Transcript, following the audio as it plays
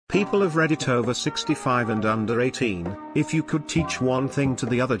People of Reddit over 65 and under 18, if you could teach one thing to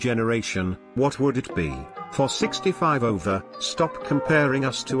the other generation, what would it be? For 65 over, stop comparing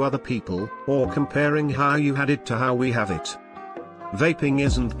us to other people, or comparing how you had it to how we have it. Vaping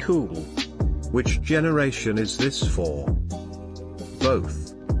isn't cool. Which generation is this for?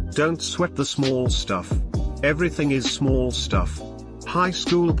 Both. Don't sweat the small stuff. Everything is small stuff. High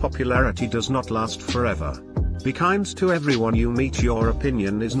school popularity does not last forever. Be kind to everyone you meet. Your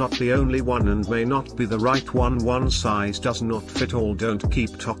opinion is not the only one and may not be the right one. One size does not fit all. Don't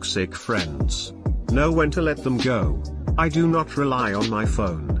keep toxic friends. Know when to let them go. I do not rely on my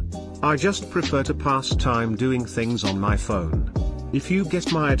phone. I just prefer to pass time doing things on my phone. If you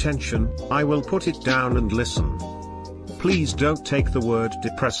get my attention, I will put it down and listen. Please don't take the word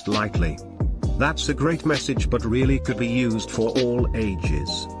depressed lightly. That's a great message but really could be used for all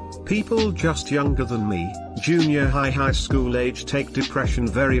ages. People just younger than me, junior high school age, take depression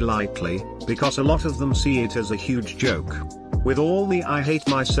very lightly, because a lot of them see it as a huge joke. With all the I hate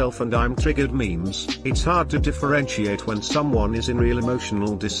myself and I'm triggered memes, it's hard to differentiate when someone is in real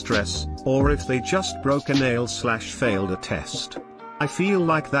emotional distress, or if they just broke a nail / failed a test. I feel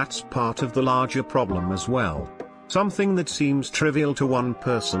like that's part of the larger problem as well. Something that seems trivial to one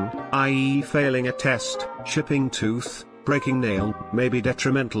person, i.e. failing a test, chipping tooth, breaking nail, may be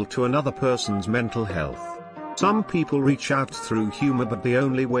detrimental to another person's mental health. Some people reach out through humor, but the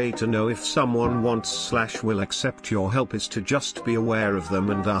only way to know if someone wants / will accept your help is to just be aware of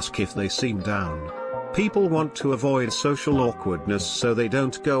them and ask if they seem down. People want to avoid social awkwardness, so they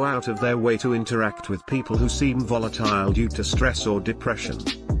don't go out of their way to interact with people who seem volatile due to stress or depression.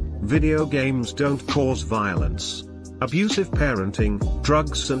 Video games don't cause violence. Abusive parenting,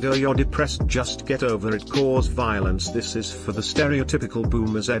 drugs and you're depressed, just get over it, cause violence. This is for the stereotypical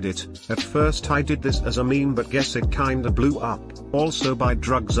boomers. Edit. At first I did this as a meme, but guess it kinda blew up. Also by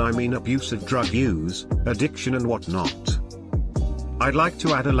drugs I mean abusive drug use, addiction and whatnot. I'd like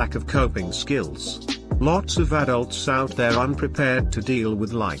to add a lack of coping skills. Lots of adults out there unprepared to deal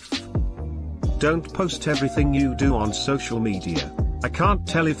with life. Don't post everything you do on social media. I can't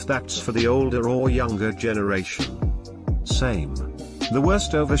tell if that's for the older or younger generation. Same. The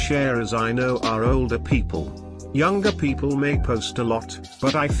worst oversharers I know are older people. Younger people may post a lot,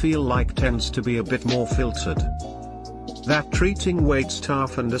 but I feel like tends to be a bit more filtered. That treating wait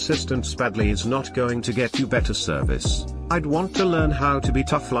staff and assistants badly is not going to get you better service. I'd want to learn how to be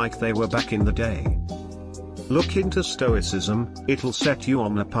tough like they were back in the day. Look into stoicism, it'll set you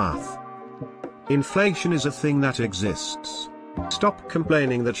on a path. Inflation is a thing that exists. Stop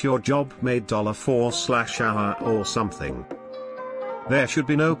complaining that your job made $4/hour or something. There should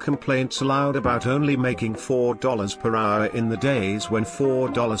be no complaints allowed about only making $4 per hour in the days when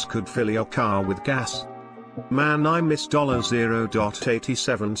 $4 could fill your car with gas. Man, I miss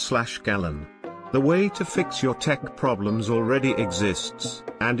 $0.87/gallon. The way to fix your tech problems already exists,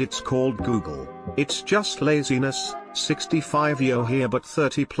 and it's called Google. It's just laziness. 65-year here but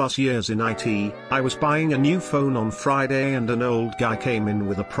 30+ years in IT. I was buying a new phone on Friday and an old guy came in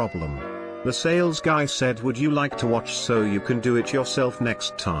with a problem. The sales guy said, "Would you like to watch so you can do it yourself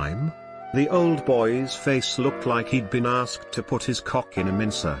next time?" The old boy's face looked like he'd been asked to put his cock in a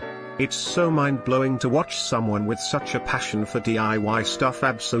mincer. It's so mind-blowing to watch someone with such a passion for DIY stuff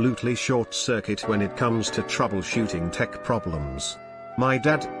absolutely short-circuit when it comes to troubleshooting tech problems. My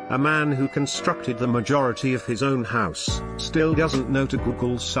dad, a man who constructed the majority of his own house, still doesn't know to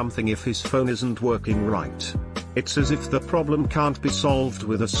Google something if his phone isn't working right. It's as if the problem can't be solved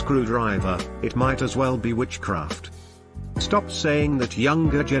with a screwdriver. It might as well be witchcraft. Stop saying that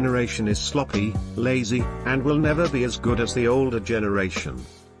younger generation is sloppy, lazy, and will never be as good as the older generation.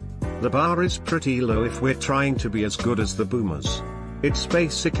 The bar is pretty low if we're trying to be as good as the boomers. It's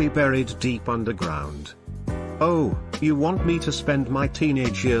basically buried deep underground. Oh, you want me to spend my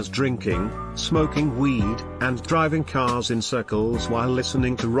teenage years drinking, smoking weed, and driving cars in circles while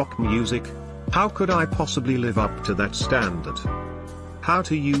listening to rock music? How could I possibly live up to that standard? How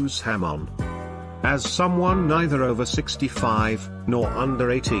to use Hamon. As someone neither over 65, nor under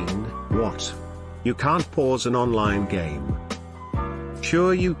 18, what? You can't pause an online game.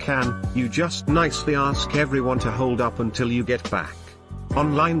 Sure you can, you just nicely ask everyone to hold up until you get back.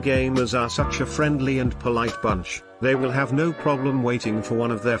 Online gamers are such a friendly and polite bunch, they will have no problem waiting for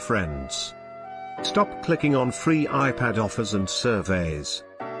one of their friends. Stop clicking on free iPad offers and surveys.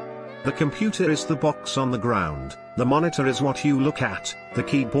 The computer is the box on the ground, the monitor is what you look at, the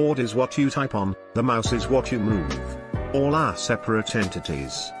keyboard is what you type on, the mouse is what you move. All are separate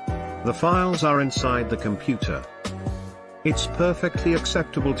entities. The files are inside the computer. It's perfectly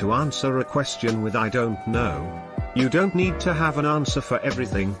acceptable to answer a question with "I don't know." You don't need to have an answer for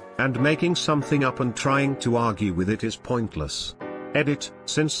everything, and making something up and trying to argue with it is pointless. Edit,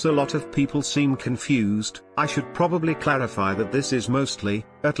 since a lot of people seem confused, I should probably clarify that this is mostly,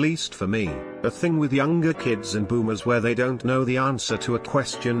 at least for me, a thing with younger kids and boomers where they don't know the answer to a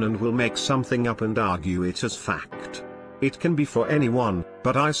question and will make something up and argue it as fact. It can be for anyone,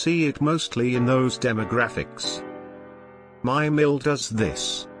 but I see it mostly in those demographics. My mill does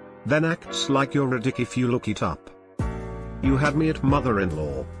this. Then acts like you're a dick if you look it up. You had me at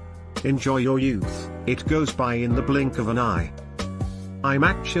mother-in-law. Enjoy your youth, it goes by in the blink of an eye. I'm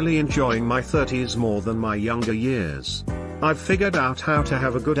actually enjoying my 30s more than my younger years. I've figured out how to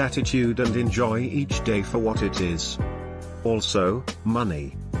have a good attitude and enjoy each day for what it is. Also,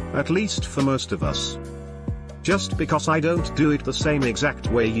 money. At least for most of us. Just because I don't do it the same exact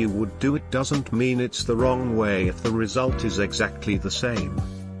way you would do it doesn't mean it's the wrong way if the result is exactly the same.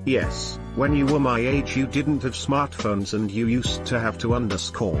 Yes, when you were my age you didn't have smartphones and you used to have to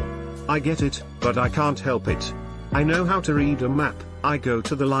underscore. I get it, but I can't help it. I know how to read a map, I go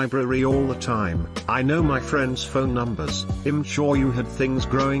to the library all the time, I know my friends' phone numbers. I'm sure you had things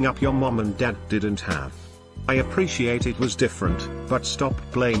growing up your mom and dad didn't have. I appreciate it was different, but stop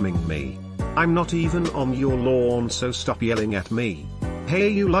blaming me. I'm not even on your lawn, so stop yelling at me. Hey,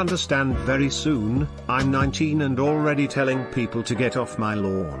 you'll understand very soon. I'm 19 and already telling people to get off my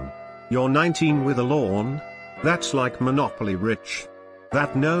lawn. You're 19 with a lawn? That's like Monopoly rich.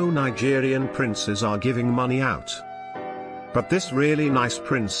 That no Nigerian princes are giving money out. But this really nice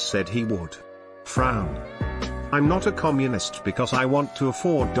prince said he would. Frown. I'm not a communist because I want to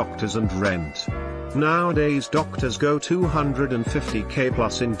afford doctors and rent. Nowadays doctors go 250k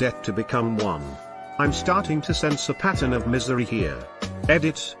plus in debt to become one. I'm starting to sense a pattern of misery here.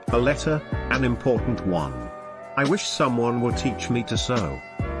 Edit, a letter, an important one. I wish someone would teach me to sew.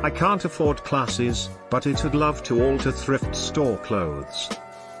 I can't afford classes, but it'd love to alter thrift store clothes.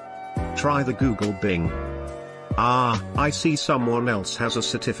 Try the Google Bing. Ah, I see someone else has a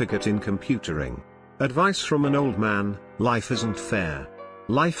certificate in computering. Advice from an old man: life isn't fair.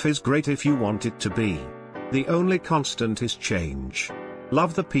 Life is great if you want it to be. The only constant is change.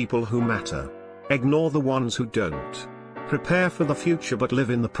 Love the people who matter. Ignore the ones who don't. Prepare for the future but live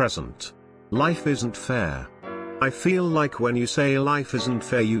in the present. Life isn't fair. I feel like when you say life isn't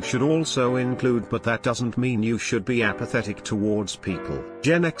fair you should also include but that doesn't mean you should be apathetic towards people.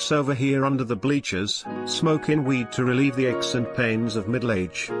 Gen X over here under the bleachers, smoking weed to relieve the aches and pains of middle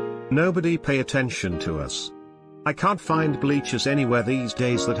age. Nobody pay attention to us. I can't find bleachers anywhere these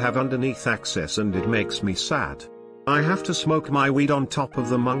days that have underneath access and it makes me sad. I have to smoke my weed on top of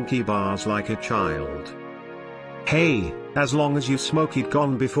the monkey bars like a child. Hey, as long as you smoke it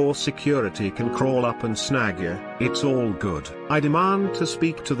gone before security can crawl up and snag you, it's all good. I demand to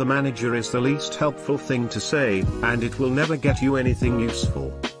speak to the manager is the least helpful thing to say, and it will never get you anything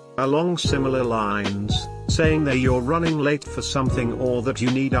useful. Along similar lines, saying that you're running late for something or that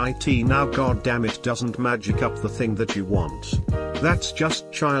you need IT now, god damn it, doesn't magic up the thing that you want. That's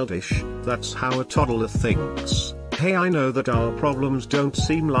just childish, that's how a toddler thinks. Hey, I know that our problems don't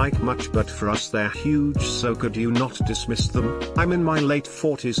seem like much, but for us they're huge, so could you not dismiss them? I'm in my late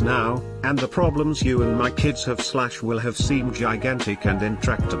 40s now, and the problems you and my kids have / will have seem gigantic and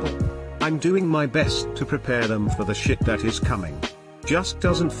intractable. I'm doing my best to prepare them for the shit that is coming. Just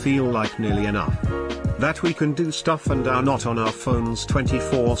doesn't feel like nearly enough. That we can do stuff and are not on our phones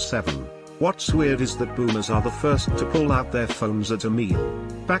 24/7. What's weird is that boomers are the first to pull out their phones at a meal.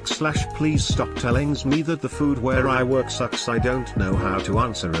 / please stop telling me that the food where I work sucks. I don't know how to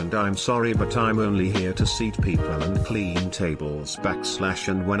answer and I'm sorry, but I'm only here to seat people and clean tables /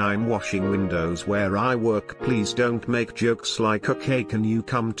 and when I'm washing windows where I work, please don't make jokes like okay can you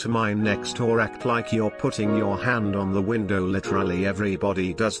come to mine next or act like you're putting your hand on the window. Literally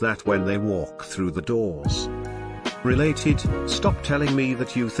everybody does that when they walk through the doors. Related, stop telling me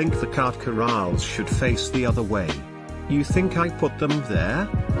that you think the cart corrals should face the other way. You think I put them there?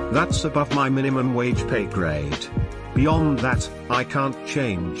 That's above my minimum wage pay grade. Beyond that, I can't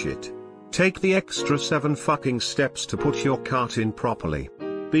change it. Take the extra 7 fucking steps to put your cart in properly.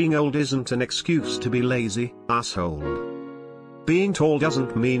 Being old isn't an excuse to be lazy, asshole. Being tall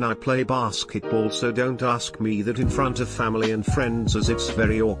doesn't mean I play basketball, so don't ask me that in front of family and friends as it's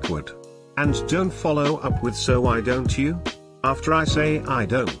very awkward. And don't follow up with so why don't you? After I say I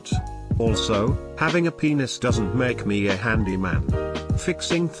don't. Also, having a penis doesn't make me a handyman.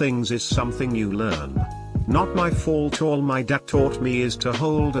 Fixing things is something you learn. Not my fault. All my dad taught me is to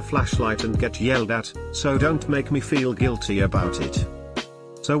hold a flashlight and get yelled at, so don't make me feel guilty about it.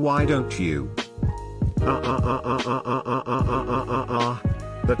 So why don't you?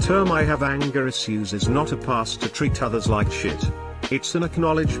 The term "I have anger issues" is not a pass to treat others like shit. It's an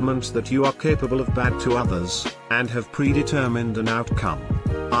acknowledgement that you are capable of bad to others, and have predetermined an outcome.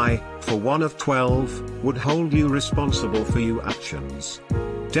 I, for one of 12, would hold you responsible for your actions.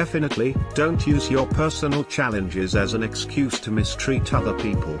 Definitely, don't use your personal challenges as an excuse to mistreat other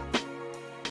people.